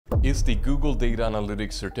Is the Google Data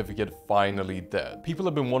Analytics certificate finally dead? People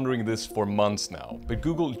have been wondering this for months now, but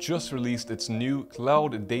Google just released its new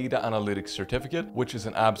Cloud Data Analytics certificate, which is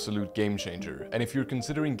an absolute game changer. And if you're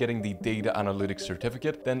considering getting the Data Analytics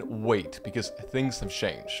certificate, then wait, because things have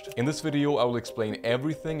changed. In this video, I will explain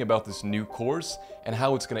everything about this new course and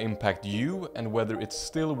how it's going to impact you and whether it's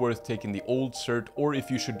still worth taking the old cert or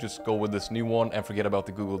if you should just go with this new one and forget about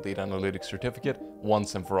the Google Data Analytics certificate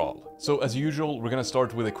once and for all. So as usual, we're going to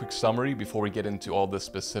start with a quick summary before we get into all the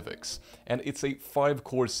specifics. And it's a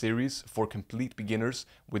 5-course series for complete beginners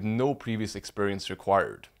with no previous experience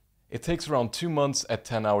required. It takes around 2 months at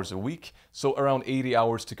 10 hours a week, so around 80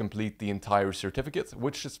 hours to complete the entire certificate,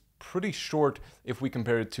 which is pretty short if we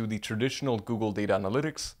compare it to the traditional Google Data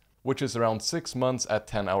Analytics, which is around 6 months at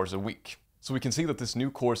 10 hours a week. So we can see that this new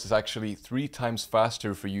course is actually 3 times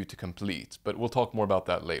faster for you to complete, but we'll talk more about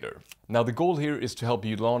that later. Now the goal here is to help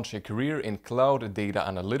you launch a career in cloud data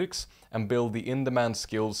analytics and build the in-demand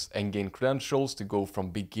skills and gain credentials to go from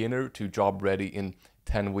beginner to job ready in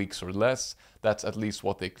 10 weeks or less. That's at least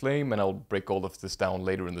what they claim, and I'll break all of this down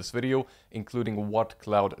later in this video, including what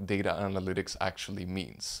cloud data analytics actually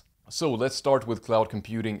means. So let's start with cloud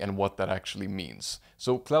computing and what that actually means.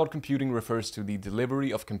 So cloud computing refers to the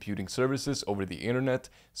delivery of computing services over the internet,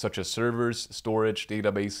 such as servers, storage,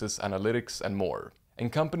 databases, analytics, and more. And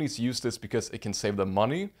companies use this because it can save them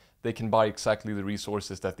money, they can buy exactly the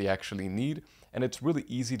resources that they actually need, and it's really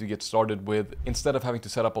easy to get started with. Instead of having to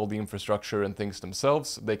set up all the infrastructure and things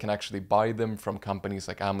themselves, they can actually buy them from companies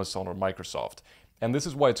like Amazon or Microsoft. And this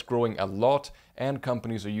is why it's growing a lot, and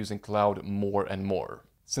companies are using cloud more and more.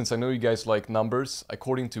 Since I know you guys like numbers,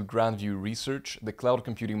 according to Grandview Research, the cloud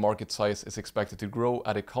computing market size is expected to grow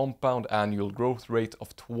at a compound annual growth rate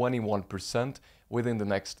of 21% within the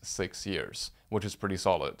next 6 years, which is pretty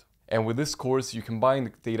solid. And with this course, you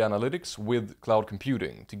combine data analytics with cloud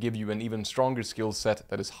computing to give you an even stronger skill set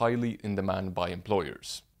that is highly in demand by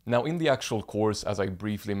employers. Now, in the actual course, as I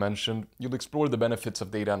briefly mentioned, you'll explore the benefits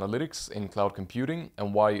of data analytics in cloud computing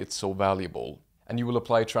and why it's so valuable. And you will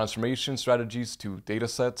apply transformation strategies to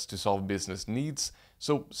datasets to solve business needs.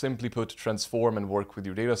 So simply put, transform and work with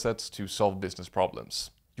your datasets to solve business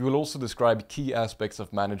problems. You will also describe key aspects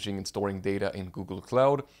of managing and storing data in Google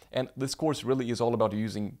Cloud. And this course really is all about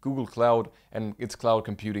using Google Cloud and its cloud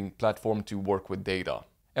computing platform to work with data.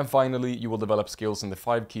 And finally, you will develop skills in the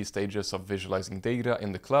 5 key stages of visualizing data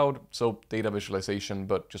in the cloud. So data visualization,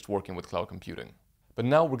 but just working with cloud computing. But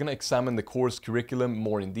now we're going to examine the course curriculum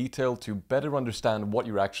more in detail to better understand what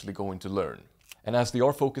you're actually going to learn. And as they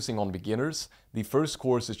are focusing on beginners, the first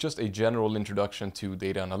course is just a general introduction to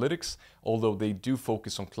data analytics, although they do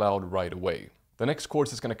focus on cloud right away. The next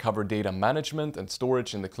course is going to cover data management and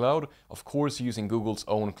storage in the cloud, of course using Google's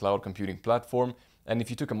own cloud computing platform. And if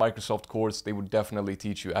you took a Microsoft course, they would definitely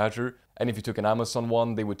teach you Azure. And if you took an Amazon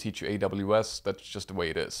one, they would teach you AWS. That's just the way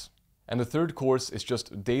it is. And the third course is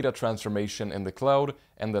just data transformation in the cloud,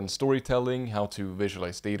 and then storytelling, how to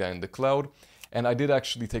visualize data in the cloud. And I did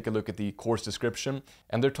actually take a look at the course description,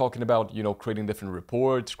 and they're talking about, creating different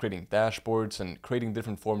reports, creating dashboards, and creating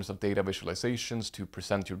different forms of data visualizations to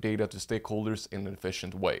present your data to stakeholders in an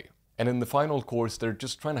efficient way. And in the final course, they're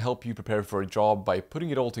just trying to help you prepare for a job by putting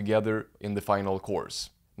it all together in the final course.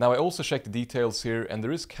 Now I also checked the details here, and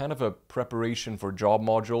there is kind of a preparation for job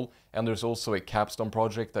module, and there's also a capstone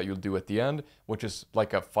project that you'll do at the end, which is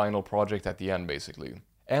like a final project at the end basically.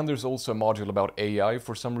 And there's also a module about AI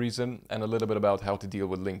for some reason, and a little bit about how to deal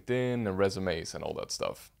with LinkedIn and resumes and all that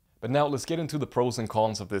stuff. But now let's get into the pros and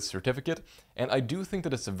cons of this certificate, and I do think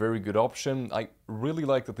that it's a very good option. I really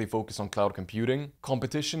like that they focus on cloud computing.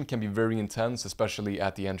 Competition can be very intense, especially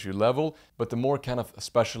at the entry level, but the more kind of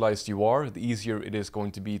specialized you are, the easier it is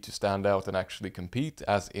going to be to stand out and actually compete,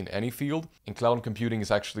 as in any field. And cloud computing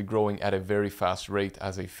is actually growing at a very fast rate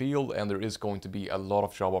as a field, and there is going to be a lot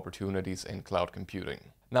of job opportunities in cloud computing.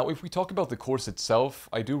 Now, if we talk about the course itself,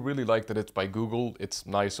 I do really like that it's by Google, it's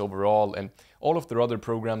nice overall, and all of their other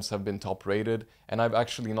programs have been top rated, and I've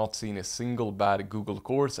actually not seen a single bad Google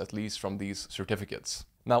course, at least from these certificates.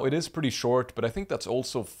 Now, it is pretty short, but I think that's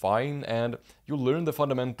also fine, and you'll learn the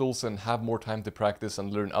fundamentals and have more time to practice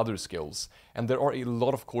and learn other skills. And there are a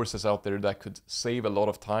lot of courses out there that could save a lot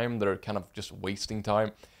of time, that are kind of just wasting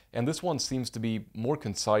time. And this one seems to be more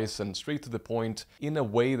concise and straight to the point in a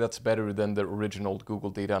way that's better than the original Google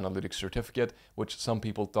Data Analytics certificate, which some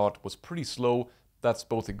people thought was pretty slow. That's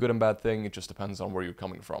both a good and bad thing, it just depends on where you're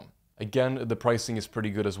coming from. Again, the pricing is pretty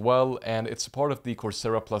good as well, and it's part of the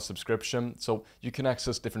Coursera Plus subscription, so you can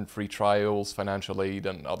access different free trials, financial aid,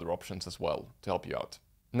 and other options as well to help you out.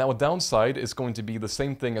 Now, a downside is going to be the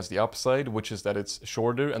same thing as the upside, which is that it's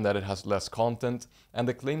shorter and that it has less content, and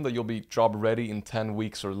the claim that you'll be job ready in 10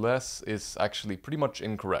 weeks or less is actually pretty much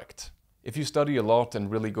incorrect. If you study a lot and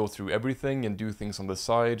really go through everything and do things on the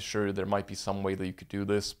side, sure, there might be some way that you could do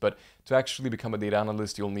this, but to actually become a data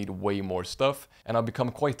analyst, you'll need way more stuff. And I've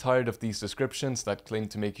become quite tired of these descriptions that claim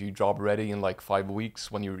to make you job ready in like 5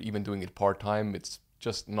 weeks when you're even doing it part-time. It's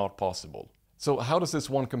just not possible. So how does this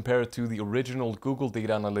one compare to the original Google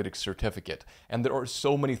Data Analytics certificate? And there are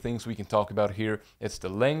so many things we can talk about here. It's the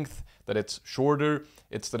length, that it's shorter,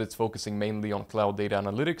 it's that it's focusing mainly on cloud data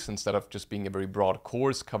analytics instead of just being a very broad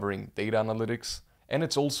course covering data analytics. And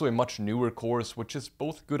it's also a much newer course, which is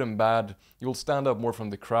both good and bad. You'll stand out more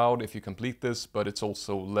from the crowd if you complete this, but it's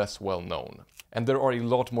also less well known. And there are a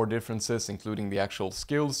lot more differences, including the actual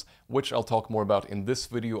skills, which I'll talk more about in this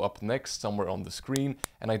video up next, somewhere on the screen.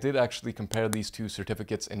 And I did actually compare these two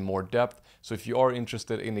certificates in more depth. So if you are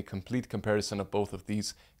interested in a complete comparison of both of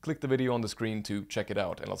these, click the video on the screen to check it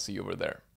out, and I'll see you over there.